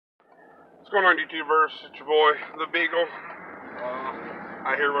What's going on, YouTubers? It's your boy, The Beagle.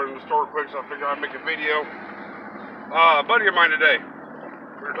 I here running the store quick, so I figured I'd make a video. A buddy of mine today,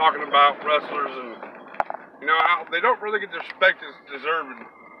 we were talking about wrestlers and, you know, how they don't really get the respect that they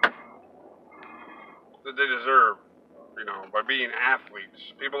deserve, you know, by being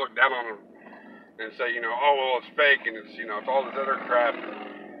athletes. People look down on them and say, you know, oh, well, it's fake and it's, you know, it's all this other crap.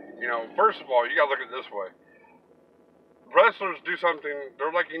 You know, first of all, you gotta look at it this way. Wrestlers do something,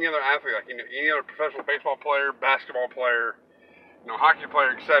 they're like any other athlete, like any other professional baseball player, basketball player, you know, hockey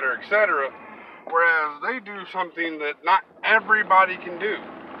player, etc., etc. Whereas they do something that not everybody can do.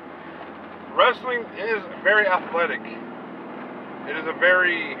 Wrestling is very athletic. It is a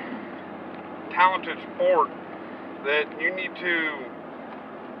very talented sport that you need to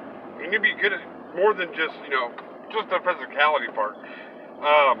be good at more than just, you know, just the physicality part.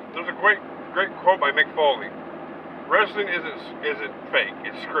 There's a great quote by Mick Foley. Wrestling isn't fake,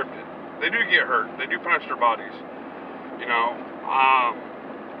 it's scripted. They do get hurt, they do punish their bodies, you know.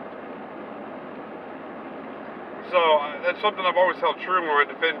 So that's something I've always held true when I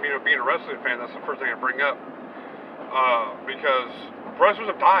defend, you know, being a wrestling fan. That's the first thing I bring up, because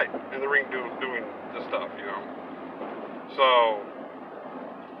wrestlers have died in the ring doing this stuff, you know. So,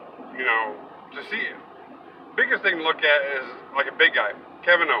 you know, to see it, biggest thing to look at is like a big guy,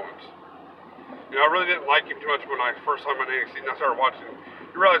 Kevin Owens. You know, I really didn't like him too much when I first saw him on NXT and I started watching him.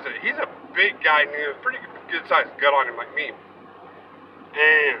 You realize that he's a big guy and he has a pretty good sized gut on him like me.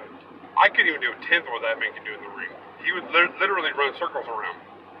 And I couldn't even do a tenth of what that man could do in the ring. He would literally run circles around.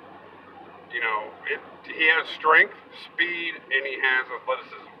 You know, he has strength, speed, and he has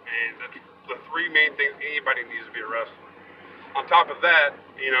athleticism. And that's the three main things anybody needs to be a wrestler. On top of that,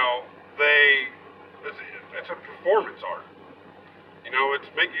 you know, it's a performance art. You know, it's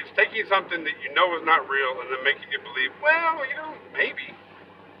taking something that you know is not real and then making you believe, well, you know, maybe.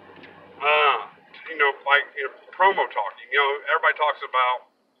 You know, like, you know, promo talking. You know, everybody talks about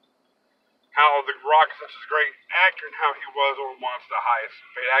how The Rock is such a great actor and how he was once the highest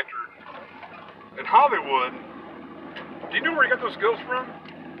paid actor in Hollywood. Do you know where he got those skills from?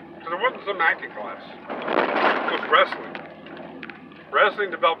 Because it wasn't some acting class. It was wrestling.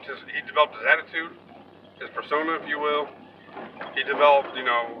 Wrestling developed his attitude, his persona, if you will. He developed, you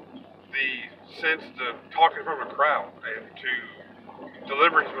know, the sense to talk in front of a crowd and to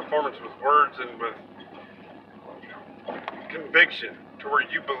deliver his performance with words and with, you know, conviction to where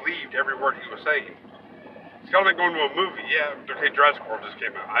you believed every word he was saying. It's kind of like going to a movie. Yeah, okay, Jurassic World just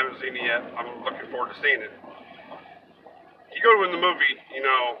came out. I haven't seen it yet. I'm looking forward to seeing it. You go to the movie, you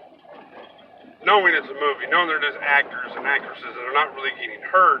know, knowing it's a movie, knowing they're just actors and actresses that are not really getting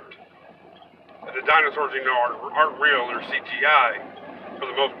hurt. The dinosaurs, you know, aren't real. They're CGI for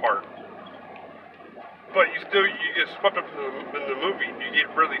the most part. But you get swept up in the movie. And you get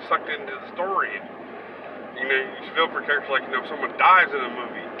really sucked into the story. And, you know, you feel for characters like, you know, if someone dies in a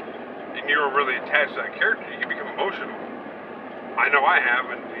movie and you're really attached to that character, you can become emotional. I know I have,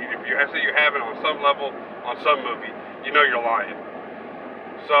 and if you say you haven't on some level on some movie, you know you're lying.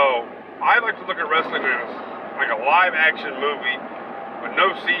 So I like to look at wrestling as like a live action movie with no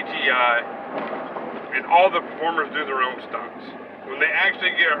CGI. And all the performers do their own stunts. When they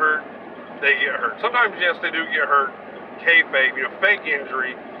actually get hurt, they get hurt. Sometimes, yes, they do get hurt, kayfabe, you know, fake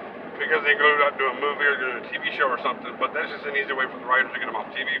injury, because they go out to a movie or to a TV show or something, but that's just an easy way for the writers to get them off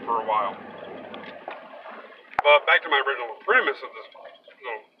TV for a while. But back to my original premise of this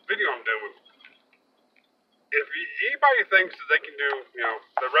little video I'm doing. If anybody thinks that they can do, you know,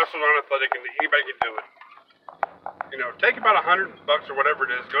 the wrestlers aren't athletic and anybody can do it, you know, take about $100 or whatever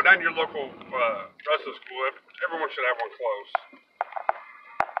it is, go down to your local wrestling school. Everyone should have one close.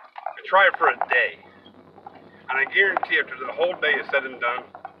 And try it for a day. And I guarantee after the whole day is said and done,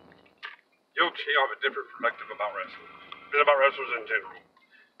 you'll have a different perspective about wrestling. And about wrestlers in general.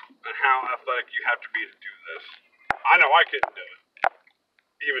 And how athletic you have to be to do this. I know I couldn't do it.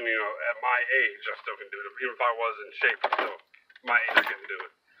 Even, you know, at my age, I still can do it. Even if I was in shape, my age, I couldn't do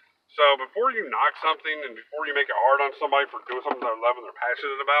it. So before you knock something and before you make it hard on somebody for doing something they love and they're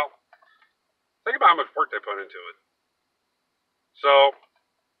passionate about, think about how much work they put into it. So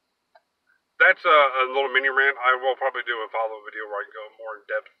that's a little mini rant. I will probably do a follow video where I can go more in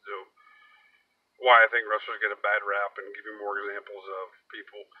depth to why I think wrestlers get a bad rap and give you more examples of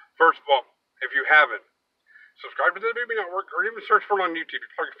people. First of all, if you haven't, subscribe to the WWE Network or even search for it on YouTube.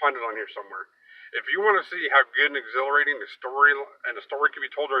 You probably can find it on here somewhere. If you want to see how good and exhilarating the story can be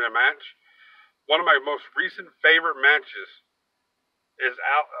told during a match, one of my most recent favorite matches is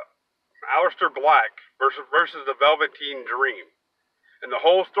Aleister Black versus the Velveteen Dream. And the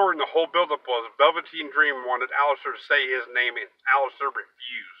whole story and the whole build-up was Velveteen Dream wanted Aleister to say his name, and Aleister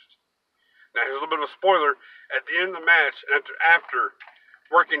refused. Now, here's a little bit of a spoiler. At the end of the match, after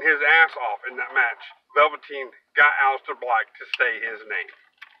working his ass off in that match, Velveteen got Aleister Black to say his name.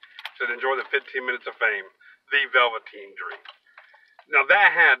 Said, enjoy the 15 minutes of fame, the Velveteen Dream. Now,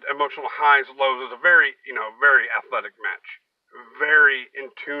 that had emotional highs, lows. It was a very, very athletic match. Very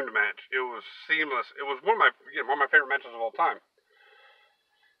in-tuned match. It was seamless. It was one of my favorite matches of all time.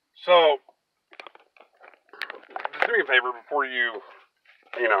 So, just do me a favor before you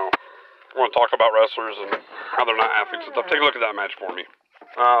want to talk about wrestlers and how they're not athletes and stuff. Take a look at that match for me.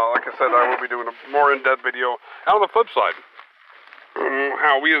 Like I said, I will be doing a more in-depth video. And on the flip side,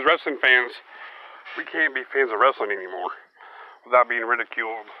 how we as wrestling fans, we can't be fans of wrestling anymore without being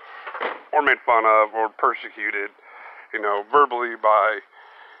ridiculed or made fun of or persecuted, verbally by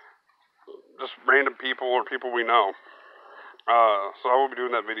just random people or people we know. So I will be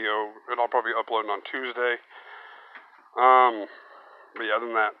doing that video, and I'll probably upload it on Tuesday. But yeah, other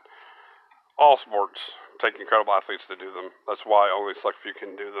than that, all sports take incredible athletes to do them. That's why only select few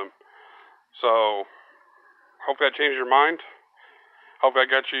can do them. So, hopefully I changed your mind. Hopefully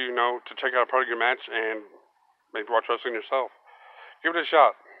I got you, to check out a part of your match and maybe watch wrestling yourself. Give it a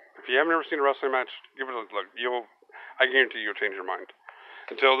shot. If you haven't ever seen a wrestling match, give it a look. I guarantee you'll change your mind.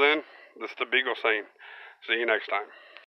 Until then, this is the Beagle saying, see you next time.